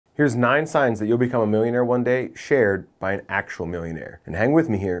Here's 9 signs that you'll become a millionaire one day, shared by an actual millionaire. And hang with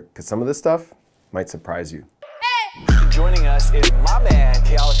me here, because some of this stuff might surprise you. Joining us is my man,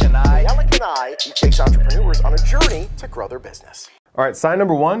 Kanae. He takes entrepreneurs on a journey to grow their business. All right, sign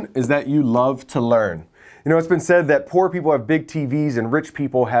number 1 is that you love to learn. You know, it's been said that poor people have big TVs and rich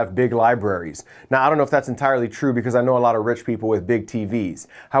people have big libraries. Now, I don't know if that's entirely true because I know a lot of rich people with big TVs.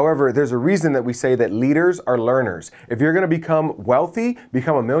 However, there's a reason that we say that leaders are learners. If you're going to become wealthy,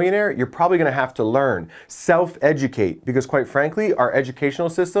 become a millionaire, you're probably going to have to learn, self-educate, because quite frankly, our educational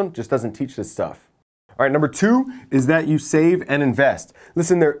system just doesn't teach this stuff. All right, number 2 is that you save and invest.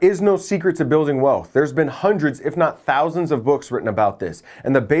 Listen, there is no secret to building wealth. There's been hundreds, if not thousands of books written about this.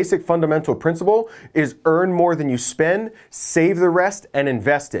 And the basic fundamental principle is earn more than you spend, save the rest, and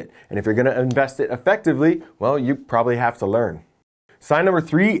invest it. And if you're going to invest it effectively, well, you probably have to learn. Sign number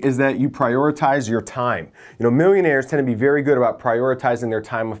 3 is that you prioritize your time. You know, millionaires tend to be very good about prioritizing their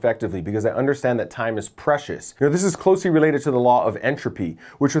time effectively because they understand that time is precious. You know, this is closely related to the law of entropy,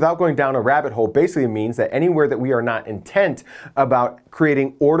 which without going down a rabbit hole basically means that anywhere that we are not intent about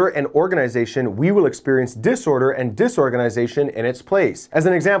creating order and organization, we will experience disorder and disorganization in its place. As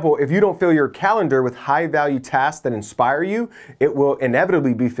an example, if you don't fill your calendar with high-value tasks that inspire you, it will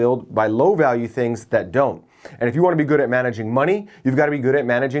inevitably be filled by low-value things that don't. And if you want to be good at managing money, you've got to be good at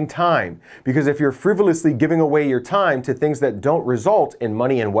managing time. Because if you're frivolously giving away your time to things that don't result in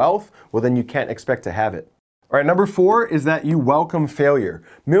money and wealth, well, then you can't expect to have it. All right, number 4 is that you welcome failure.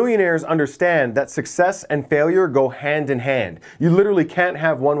 Millionaires understand that success and failure go hand in hand. You literally can't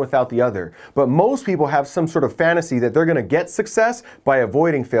have one without the other. But most people have some sort of fantasy that they're going to get success by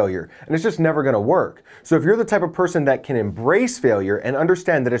avoiding failure. And it's just never going to work. So if you're the type of person that can embrace failure and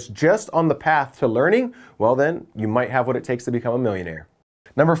understand that it's just on the path to learning, well then, you might have what it takes to become a millionaire.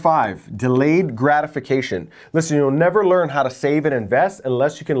 Number 5, delayed gratification. Listen, you'll never learn how to save and invest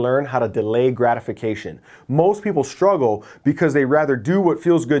unless you can learn how to delay gratification. Most people struggle because they rather do what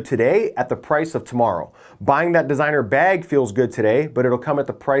feels good today at the price of tomorrow. Buying that designer bag feels good today, but it'll come at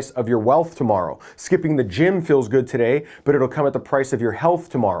the price of your wealth tomorrow. Skipping the gym feels good today, but it'll come at the price of your health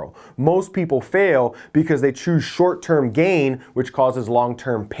tomorrow. Most people fail because they choose short-term gain, which causes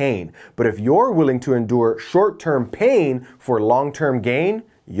long-term pain. But if you're willing to endure short-term pain for long-term gain,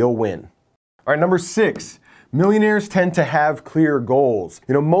 you'll win. All right, number 6. Millionaires tend to have clear goals.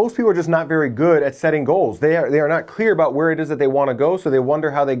 You know, most people are just not very good at setting goals. They are not clear about where it is that they want to go, so they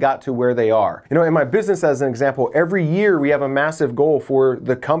wonder how they got to where they are. You know, in my business, as an example, every year we have a massive goal for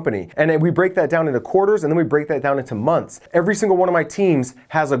the company. And we break that down into quarters, and then we break that down into months. Every single one of my teams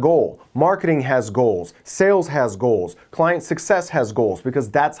has a goal. Marketing has goals. Sales has goals. Client success has goals,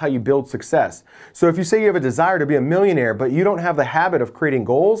 because that's how you build success. So if you say you have a desire to be a millionaire, but you don't have the habit of creating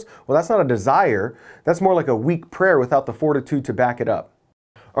goals, well, that's not a desire. That's more like a weak prayer without the fortitude to back it up.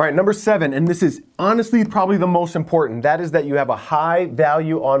 All right, number 7, and this is honestly probably the most important, that is that you have a high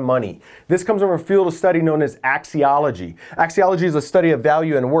value on money. This comes from a field of study known as axiology. Axiology is a study of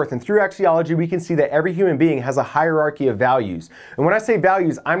value and worth, and through axiology we can see that every human being has a hierarchy of values. And when I say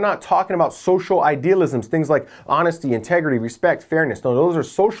values, I'm not talking about social idealisms, things like honesty, integrity, respect, fairness. No, those are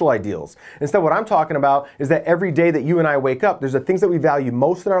social ideals. Instead, what I'm talking about is that every day that you and I wake up, there's the things that we value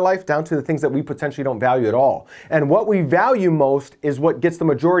most in our life down to the things that we potentially don't value at all. And what we value most is what gets the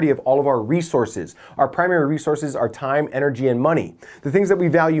majority of all of our resources. Our primary resources are time, energy, and money. The things that we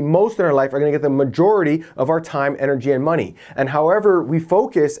value most in our life are going to get the majority of our time, energy, and money. And however we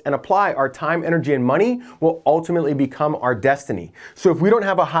focus and apply our time, energy, and money will ultimately become our destiny. So if we don't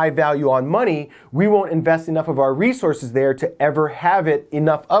have a high value on money, we won't invest enough of our resources there to ever have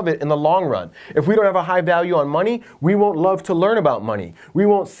enough of it in the long run. If we don't have a high value on money, we won't love to learn about money. We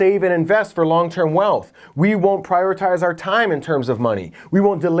won't save and invest for long-term wealth. We won't prioritize our time in terms of money. We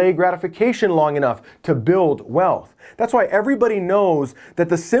won't delay gratification long enough to build wealth. That's why everybody knows that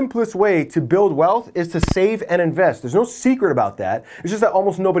the simplest way to build wealth is to save and invest. There's no secret about that. It's just that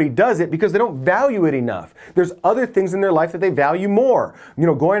almost nobody does it because they don't value it enough. There's other things in their life that they value more. You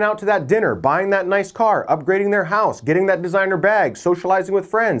know, going out to that dinner, buying that nice car, upgrading their house, getting that designer bag, socializing with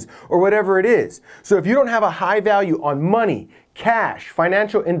friends, or whatever it is. So if you don't have a high value on money, cash,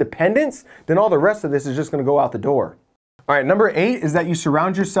 financial independence, then all the rest of this is just going to go out the door. All right, number 8 is that you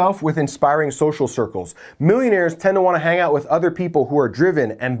surround yourself with inspiring social circles. Millionaires tend to want to hang out with other people who are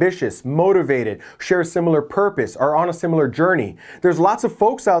driven, ambitious, motivated, share a similar purpose, are on a similar journey. There's lots of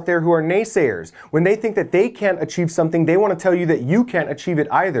folks out there who are naysayers. When they think that they can't achieve something, they want to tell you that you can't achieve it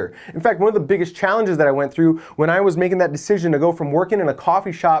either. In fact, one of the biggest challenges that I went through when I was making that decision to go from working in a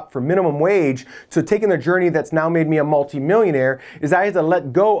coffee shop for minimum wage to taking the journey that's now made me a multi-millionaire is I had to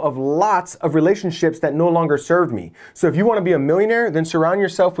let go of lots of relationships that no longer served me. So if you you want to be a millionaire, then surround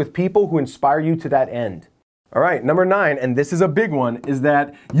yourself with people who inspire you to that end. All right, number 9, and this is a big one, is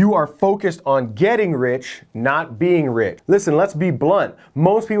that you are focused on getting rich, not being rich. Listen, let's be blunt.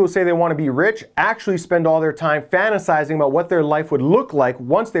 Most people who say they want to be rich actually spend all their time fantasizing about what their life would look like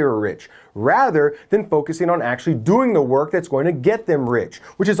once they were rich, rather than focusing on actually doing the work that's going to get them rich,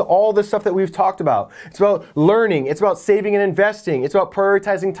 which is all the stuff that we've talked about. It's about learning, it's about saving and investing, it's about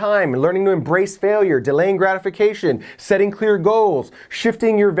prioritizing time, learning to embrace failure, delaying gratification, setting clear goals,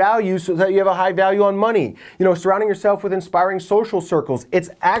 shifting your values so that you have a high value on money. You know, surrounding yourself with inspiring social circles. It's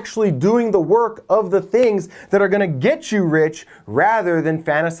actually doing the work of the things that are going to get you rich rather than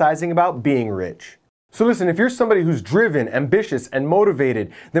fantasizing about being rich. So listen, if you're somebody who's driven, ambitious, and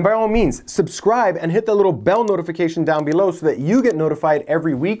motivated, then by all means, subscribe and hit the little bell notification down below so that you get notified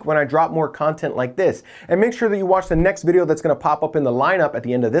every week when I drop more content like this. And make sure that you watch the next video that's going to pop up in the lineup at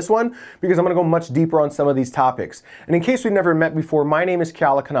the end of this one, because I'm going to go much deeper on some of these topics. And in case we've never met before, my name is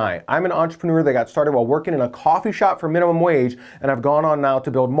Kanae. I'm an entrepreneur that got started while working in a coffee shop for minimum wage, and I've gone on now to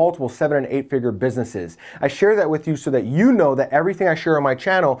build multiple 7- and 8-figure businesses. I share that with you so that you know that everything I share on my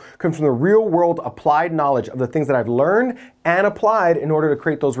channel comes from the real world applied knowledge of the things that I've learned and applied in order to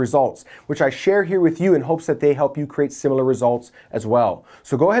create those results, which I share here with you in hopes that they help you create similar results as well.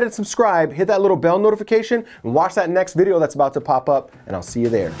 So go ahead and subscribe, hit that little bell notification, and watch that next video that's about to pop up, and I'll see you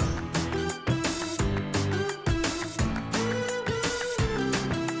there.